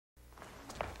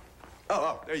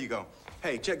There you go.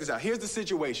 Hey, check this out. Here's the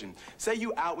situation. Say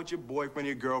you out with your boyfriend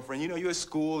or your girlfriend. You know, you're at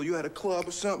school, you at a club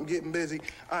or something, getting busy.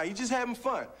 All right, you just having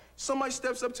fun. Somebody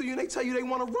steps up to you and they tell you they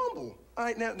want to rumble. All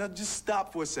right, now just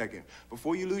stop for a second.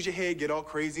 Before you lose your head, get all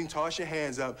crazy and toss your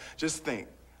hands up, just think.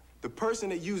 The person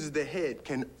that uses their head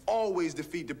can always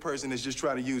defeat the person that's just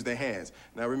trying to use their hands.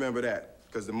 Now remember that,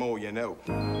 because the more you know.